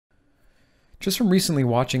Just from recently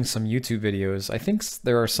watching some YouTube videos, I think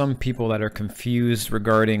there are some people that are confused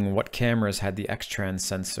regarding what cameras had the X-Trans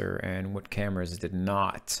sensor and what cameras did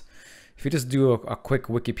not. If you just do a quick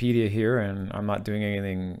Wikipedia here, and I'm not doing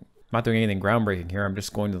anything groundbreaking here, I'm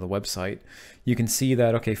just going to the website, you can see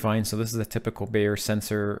that, okay, fine, so this is a typical Bayer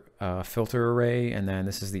sensor filter array, and then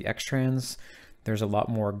this is the X-Trans. There's a lot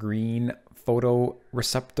more green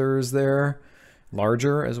photoreceptors there,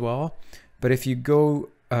 larger as well. But if you go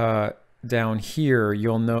down here,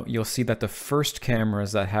 you'll see that the first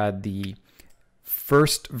cameras that had the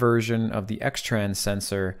first version of the X-Trans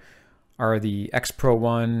sensor are the X Pro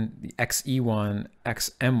 1, the XE1,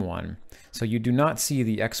 XM1. So you do not see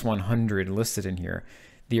the X100 listed in here.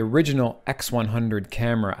 The original X100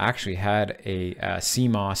 camera actually had a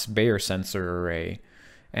CMOS Bayer sensor array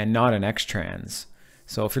and not an X-Trans.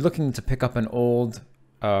 So if you're looking to pick up an old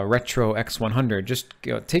retro X100, just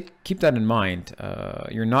keep that in mind.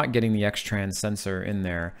 You're not getting the X-Trans sensor in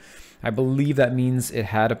there. I believe that means it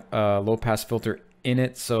had a low pass filter in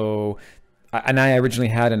it. So, and I originally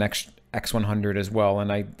had an X100 as well,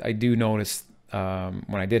 and I do notice when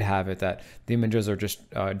I did have it that the images are just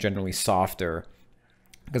generally softer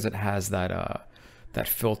because it has that that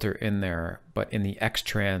filter in there. But in the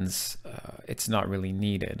X-Trans, it's not really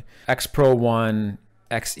needed. X Pro 1,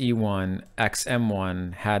 XE1,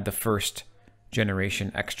 XM1 had the first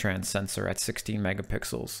generation X-Trans sensor at 16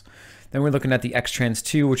 megapixels. Then we're looking at the X-Trans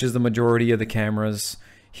 2, which is the majority of the cameras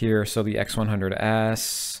here. So the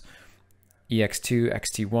X100S, EX2,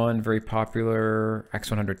 XT1, very popular,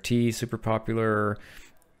 X100T, super popular,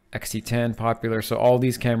 XT10, popular. So all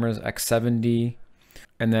these cameras, X70.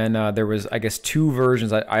 And then there was, I guess, two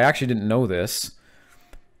versions. I actually didn't know this,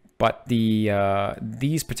 but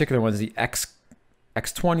these particular ones, the X20,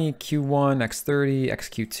 Q1, X30,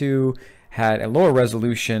 XQ2 had a lower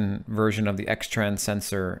resolution version of the X-Trans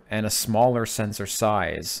sensor and a smaller sensor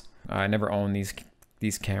size. I never owned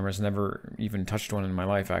these cameras, never even touched one in my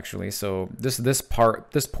life actually. So this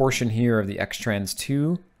portion here of the X-Trans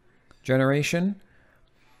 2 generation,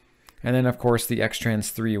 and then of course the X-Trans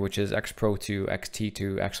 3, which is X Pro 2,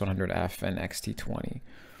 XT2, X100F, and XT20.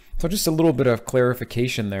 So just a little bit of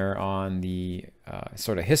clarification there on the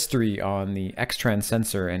sort of history on the X-Trans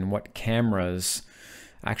sensor and what cameras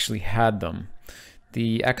actually had them.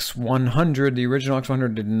 The X100, the original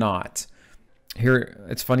X100 did not. Here,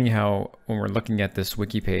 it's funny how when we're looking at this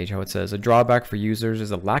wiki page, how it says, a drawback for users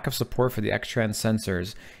is a lack of support for the X-Trans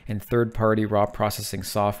sensors in third-party raw processing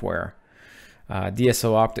software.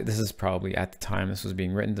 DSO Optic, this is probably at the time this was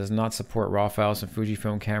being written, does not support RAW files and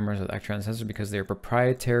Fujifilm cameras with X-Trans sensor because their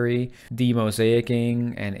proprietary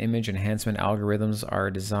demosaicing and image enhancement algorithms are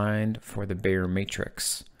designed for the Bayer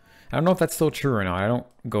matrix. I don't know if that's still true or not. I don't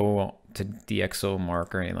go to DxO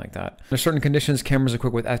Mark or anything like that. Under certain conditions, cameras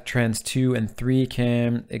equipped with X-Trans 2 and 3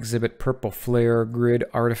 can exhibit purple flare grid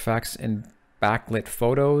artifacts in backlit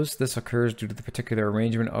photos. This occurs due to the particular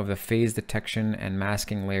arrangement of the phase detection and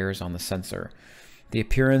masking layers on the sensor. The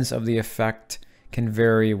appearance of the effect can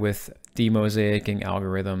vary with demosaicing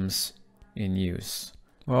algorithms in use.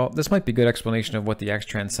 Well, this might be a good explanation of what the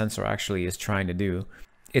X-Trans sensor actually is trying to do.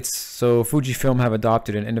 So Fujifilm have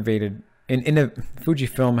adopted an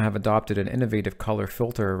innovative color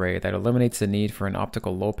filter array that eliminates the need for an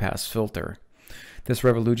optical low-pass filter. This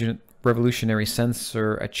revolutionary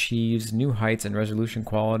sensor achieves new heights in resolution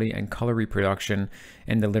quality and color reproduction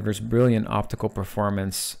and delivers brilliant optical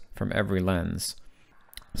performance from every lens.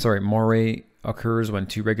 Moire occurs when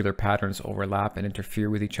two regular patterns overlap and interfere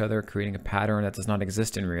with each other, creating a pattern that does not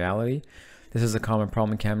exist in reality. This is a common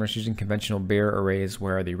problem in cameras using conventional Bayer arrays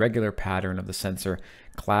where the regular pattern of the sensor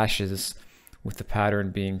clashes with the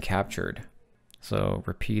pattern being captured. So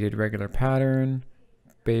repeated regular pattern,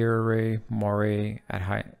 Bayer array, Moire at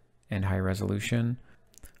high resolution.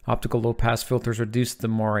 Optical low pass filters reduce the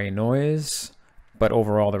Moire noise, but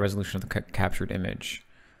overall the resolution of the captured image.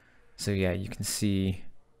 So yeah, you can see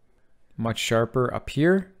much sharper up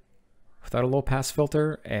here without a low pass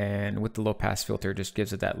filter, and with the low pass filter just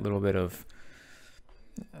gives it that little bit of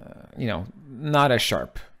not as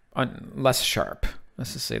sharp, less sharp,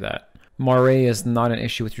 let's just say that. Moire is not an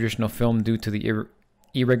issue with traditional film due to the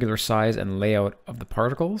irregular size and layout of the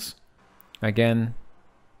particles. Again,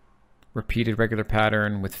 repeated regular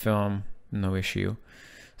pattern with film, no issue.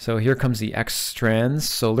 So here comes the X-Trans.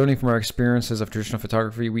 So learning from our experiences of traditional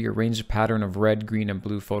photography, we arranged a pattern of red, green, and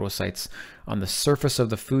blue photo sites on the surface of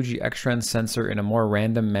the Fuji X-Trans sensor in a more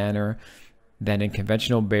random manner than in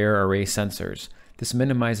conventional Bayer array sensors. This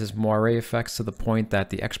minimizes moire effects to the point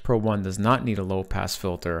that the X Pro 1 does not need a low pass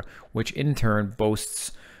filter, which in turn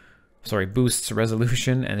boosts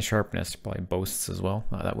resolution and sharpness. Probably boasts as well.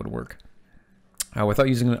 That would work. Without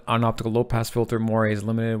using an optical low pass filter, Moire is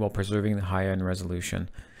limited while preserving the high end resolution.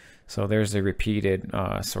 So there's a repeated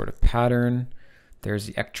sort of pattern. There's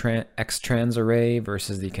the X-trans array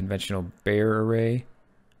versus the conventional Bayer array.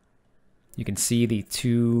 You can see the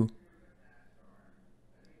two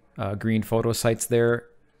green photo sites there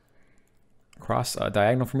cross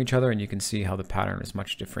diagonal from each other, and you can see how the pattern is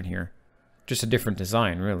much different here. Just a different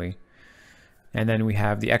design, really. And then we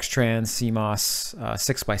have the X-trans CMOS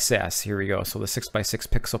 6x6. Here we go. So the 6x6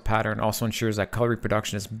 pixel pattern also ensures that color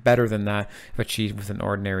reproduction is better than that if achieved with an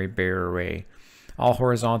ordinary Bayer array. All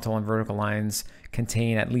horizontal and vertical lines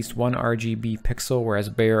contain at least one RGB pixel, whereas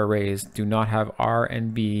Bayer arrays do not have R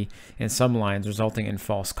and B in some lines, resulting in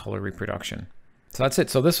false color reproduction. So that's it.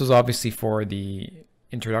 So this was obviously for the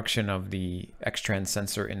introduction of the X-trans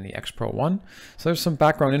sensor in the X Pro 1. So there's some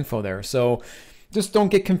background info there. So just don't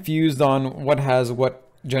get confused on what has what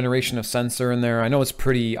generation of sensor in there. I know it's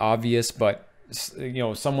pretty obvious, but you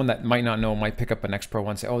know, someone that might not know might pick up an X Pro 1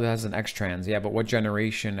 and say, oh, that has an X-trans. Yeah, but what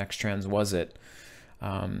generation X-trans was it?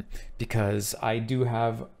 Because I do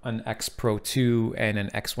have an X Pro 2 and an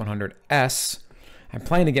X100S. I'm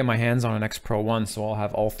planning to get my hands on an X Pro 1, so I'll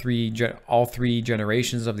have all three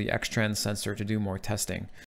generations of the X-trans sensor to do more testing.